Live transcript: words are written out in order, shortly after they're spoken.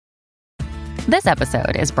This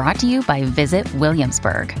episode is brought to you by Visit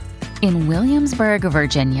Williamsburg. In Williamsburg,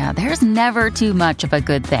 Virginia, there's never too much of a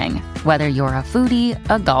good thing. Whether you're a foodie,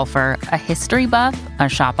 a golfer, a history buff, a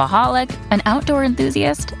shopaholic, an outdoor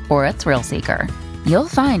enthusiast, or a thrill seeker, you'll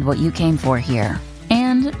find what you came for here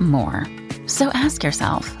and more. So ask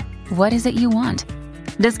yourself, what is it you want?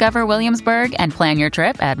 Discover Williamsburg and plan your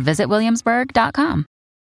trip at visitwilliamsburg.com.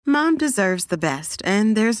 Mom deserves the best,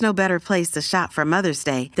 and there's no better place to shop for Mother's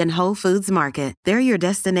Day than Whole Foods Market. They're your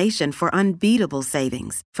destination for unbeatable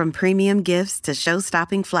savings, from premium gifts to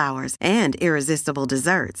show-stopping flowers and irresistible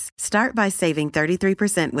desserts. Start by saving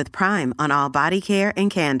 33% with Prime on all body care and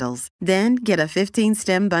candles. Then get a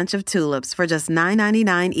 15-stem bunch of tulips for just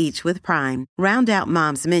 $9.99 each with Prime. Round out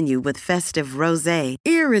Mom's menu with festive rosé,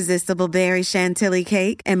 irresistible berry chantilly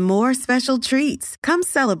cake, and more special treats. Come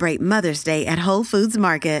celebrate Mother's Day at Whole Foods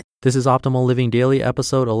Market. This is Optimal Living Daily,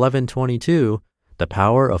 episode 1122, The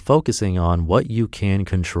Power of Focusing on What You Can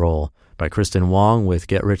Control, by Kristen Wong with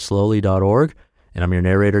GetRichSlowly.org. And I'm your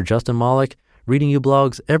narrator, Justin Malik, reading you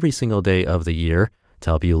blogs every single day of the year to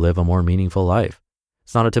help you live a more meaningful life.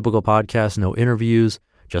 It's not a typical podcast, no interviews,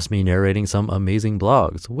 just me narrating some amazing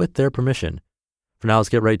blogs with their permission. For now, let's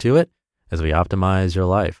get right to it as we optimize your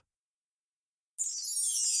life.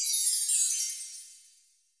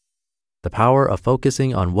 The Power of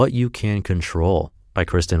Focusing on What You Can Control, by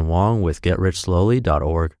Kristen Wong with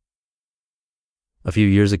GetRichSlowly.org. A few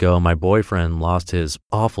years ago, my boyfriend lost his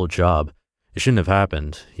awful job. It shouldn't have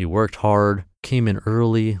happened. He worked hard, came in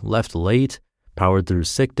early, left late, powered through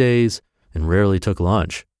sick days, and rarely took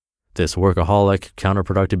lunch. This workaholic,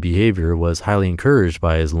 counterproductive behavior was highly encouraged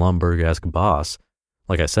by his Lumbergh-esque boss.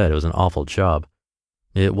 Like I said, it was an awful job.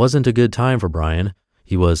 It wasn't a good time for Brian.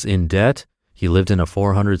 He was in debt. He lived in a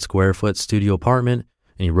 400-square-foot studio apartment,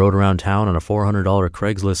 and he rode around town on a $400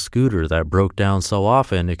 Craigslist scooter that broke down so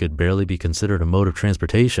often it could barely be considered a mode of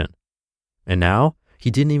transportation. And now,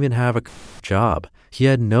 he didn't even have a job. He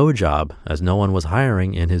had no job, as no one was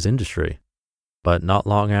hiring in his industry. But not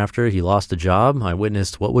long after he lost the job, I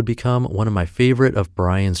witnessed what would become one of my favorite of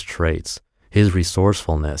Brian's traits, his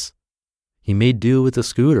resourcefulness. He made do with the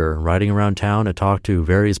scooter, riding around town to talk to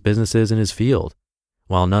various businesses in his field.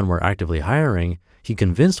 While none were actively hiring, he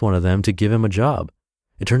convinced one of them to give him a job.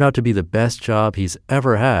 It turned out to be the best job he's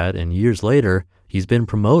ever had, and years later, he's been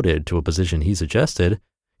promoted to a position he suggested.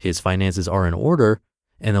 His finances are in order,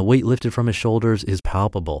 and the weight lifted from his shoulders is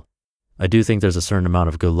palpable. I do think there's a certain amount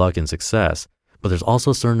of good luck and success, but there's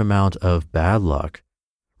also a certain amount of bad luck.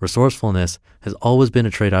 Resourcefulness has always been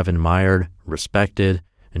a trait I've admired, respected,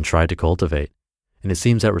 and tried to cultivate. And it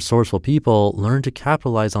seems that resourceful people learn to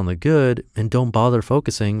capitalize on the good and don't bother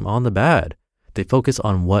focusing on the bad. They focus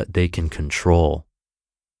on what they can control.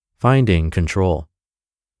 Finding control.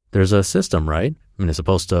 There's a system, right? I mean, it's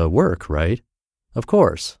supposed to work, right? Of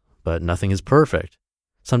course, but nothing is perfect.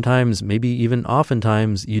 Sometimes, maybe even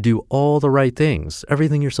oftentimes, you do all the right things,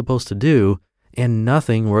 everything you're supposed to do, and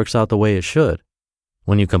nothing works out the way it should.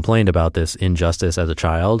 When you complained about this injustice as a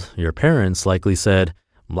child, your parents likely said,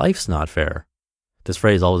 "Life's not fair." This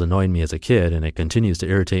phrase always annoyed me as a kid, and it continues to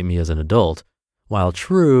irritate me as an adult. While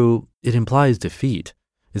true, it implies defeat.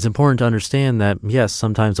 It's important to understand that, yes,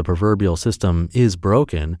 sometimes the proverbial system is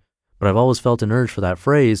broken, but I've always felt an urge for that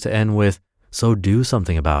phrase to end with, "So do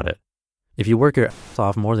something about it." If you work your ass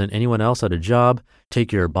off more than anyone else at a job,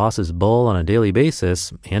 take your boss's bull on a daily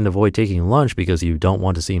basis, and avoid taking lunch because you don't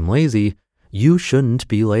want to seem lazy, you shouldn't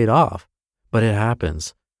be laid off. But it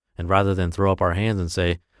happens. And rather than throw up our hands and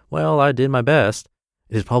say, "Well, I did my best,"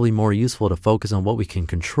 it is probably more useful to focus on what we can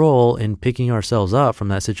control in picking ourselves up from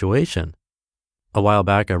that situation. A while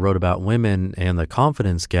back, I wrote about women and the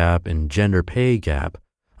confidence gap and gender pay gap.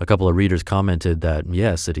 A couple of readers commented that,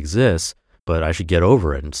 yes, it exists, but I should get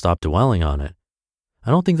over it and stop dwelling on it.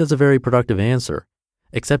 I don't think that's a very productive answer.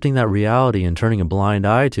 Accepting that reality and turning a blind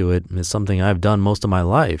eye to it is something I've done most of my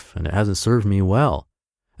life, and it hasn't served me well.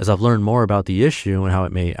 As I've learned more about the issue and how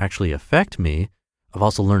it may actually affect me, I've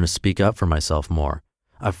also learned to speak up for myself more.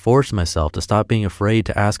 I've forced myself to stop being afraid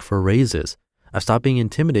to ask for raises. I've stopped being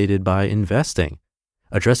intimidated by investing.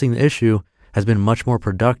 Addressing the issue has been much more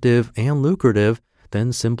productive and lucrative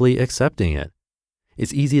than simply accepting it.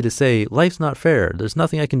 It's easy to say, life's not fair, there's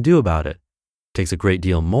nothing I can do about it. It takes a great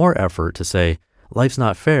deal more effort to say, life's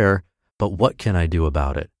not fair, but what can I do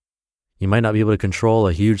about it? You might not be able to control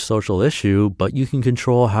a huge social issue, but you can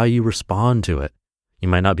control how you respond to it. You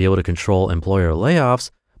might not be able to control employer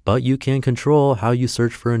layoffs, but you can control how you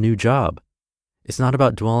search for a new job. It's not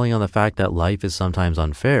about dwelling on the fact that life is sometimes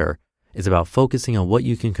unfair. It's about focusing on what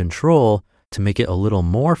you can control to make it a little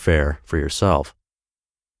more fair for yourself.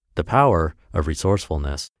 The power of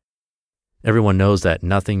resourcefulness. Everyone knows that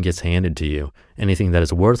nothing gets handed to you. Anything that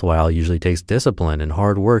is worthwhile usually takes discipline and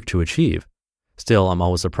hard work to achieve. Still, I'm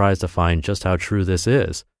always surprised to find just how true this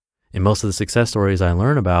is. In most of the success stories I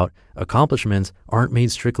learn about, accomplishments aren't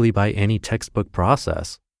made strictly by any textbook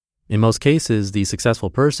process. In most cases, the successful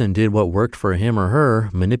person did what worked for him or her,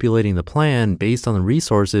 manipulating the plan based on the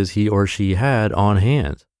resources he or she had on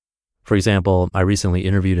hand. For example, I recently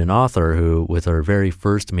interviewed an author who, with her very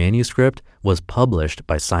first manuscript, was published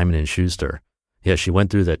by Simon & Schuster. Yes, she went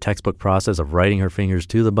through the textbook process of writing her fingers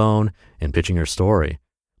to the bone and pitching her story.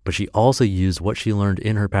 But she also used what she learned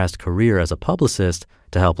in her past career as a publicist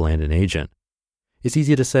to help land an agent. It's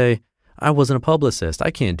easy to say, I wasn't a publicist, I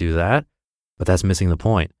can't do that. But that's missing the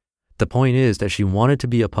point. The point is that she wanted to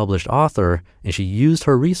be a published author, and she used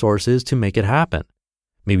her resources to make it happen.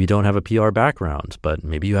 Maybe you don't have a PR background, but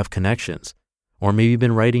maybe you have connections. Or maybe you've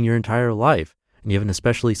been writing your entire life, and you have an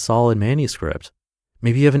especially solid manuscript.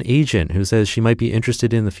 Maybe you have an agent who says she might be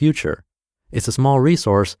interested in the future. It's a small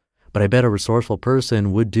resource, but I bet a resourceful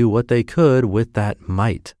person would do what they could with that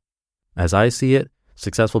might. As I see it,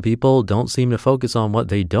 successful people don't seem to focus on what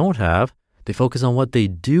they don't have. They focus on what they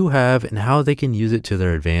do have and how they can use it to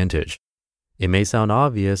their advantage. It may sound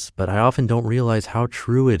obvious, but I often don't realize how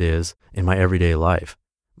true it is in my everyday life.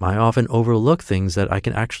 I often overlook things that I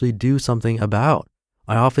can actually do something about.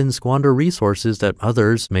 I often squander resources that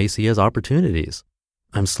others may see as opportunities.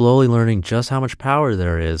 I'm slowly learning just how much power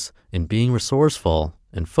there is in being resourceful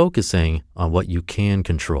and focusing on what you can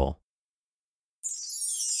control.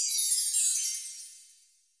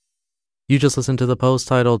 You just listened to the post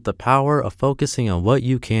titled The Power of Focusing on What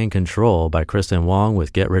You Can Control by Kristen Wong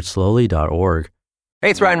with GetRichSlowly.org. Hey,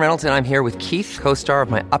 it's Ryan Reynolds, and I'm here with Keith, co-star of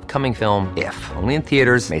my upcoming film, If, only in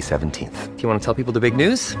theaters May 17th. Do you want to tell people the big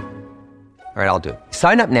news? All right, I'll do it.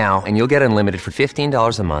 Sign up now and you'll get unlimited for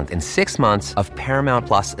 $15 a month and 6 months of Paramount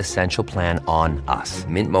Plus Essential Plan on us.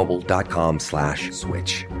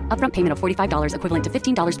 MintMobile.com/switch. Upfront payment of $45 equivalent to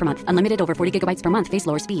 $15 per month. Unlimited over 40 gigabytes per month. Face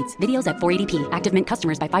lower speeds. Videos at 480p. Active Mint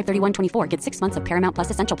customers by 531.24 get 6 months of Paramount Plus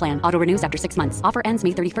Essential Plan. Auto renews after 6 months. Offer ends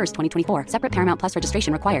May 31st, 2024. Separate Paramount Plus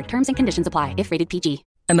registration required. Terms and conditions apply if rated PG.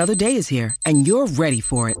 Another day is here and you're ready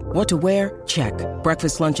for it. What to wear? Check.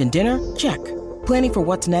 Breakfast, lunch, and dinner? Check. Planning for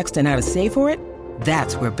what's next and how to save for it?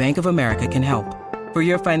 That's where Bank of America can help. For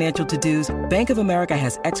your financial to-dos, Bank of America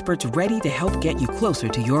has experts ready to help get you closer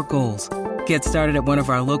to your goals. Get started at one of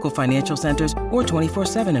our local financial centers or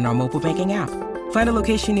 24/7 in our mobile banking app. Find a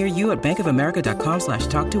location near you at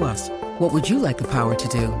bankofamerica.com/talktous. What would you like the power to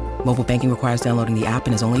do? Mobile banking requires downloading the app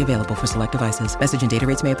and is only available for select devices. Message and data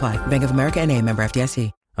rates may apply. Bank of America N.A., member FDIC.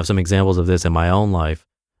 I have some examples of this in my own life,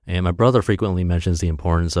 and my brother frequently mentions the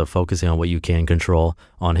importance of focusing on what you can control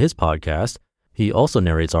on his podcast. He also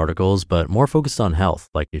narrates articles, but more focused on health,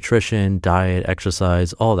 like nutrition, diet,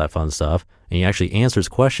 exercise, all that fun stuff. And he actually answers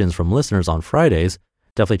questions from listeners on Fridays.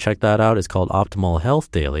 Definitely check that out. It's called Optimal Health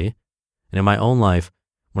Daily. And in my own life,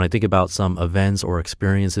 when I think about some events or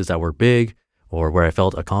experiences that were big or where I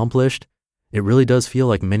felt accomplished, it really does feel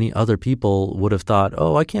like many other people would have thought,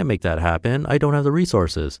 oh, I can't make that happen. I don't have the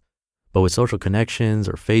resources. But with social connections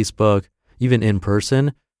or Facebook, even in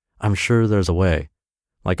person, I'm sure there's a way.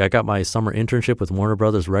 Like I got my summer internship with Warner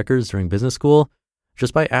Brothers Records during business school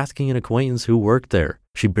just by asking an acquaintance who worked there.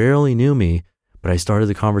 She barely knew me, but I started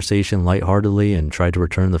the conversation lightheartedly and tried to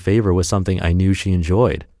return the favor with something I knew she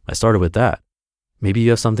enjoyed. I started with that. Maybe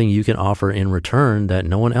you have something you can offer in return that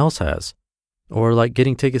no one else has. Or like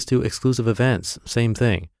getting tickets to exclusive events, same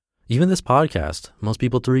thing. Even this podcast, most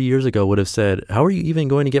people 3 years ago would have said, how are you even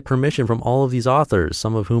going to get permission from all of these authors,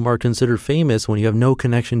 some of whom are considered famous when you have no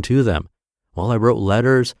connection to them? Well, I wrote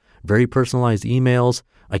letters, very personalized emails.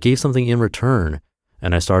 I gave something in return,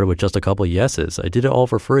 and I started with just a couple yeses. I did it all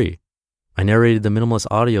for free. I narrated the Minimalist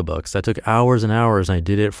audiobooks. That took hours and hours, and I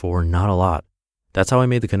did it for not a lot. That's how I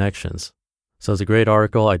made the connections. So it's a great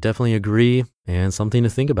article. I definitely agree, and something to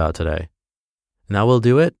think about today. And that will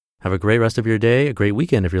do it. Have a great rest of your day, a great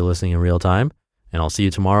weekend if you're listening in real time, and I'll see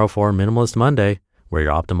you tomorrow for Minimalist Monday, where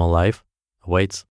your optimal life awaits.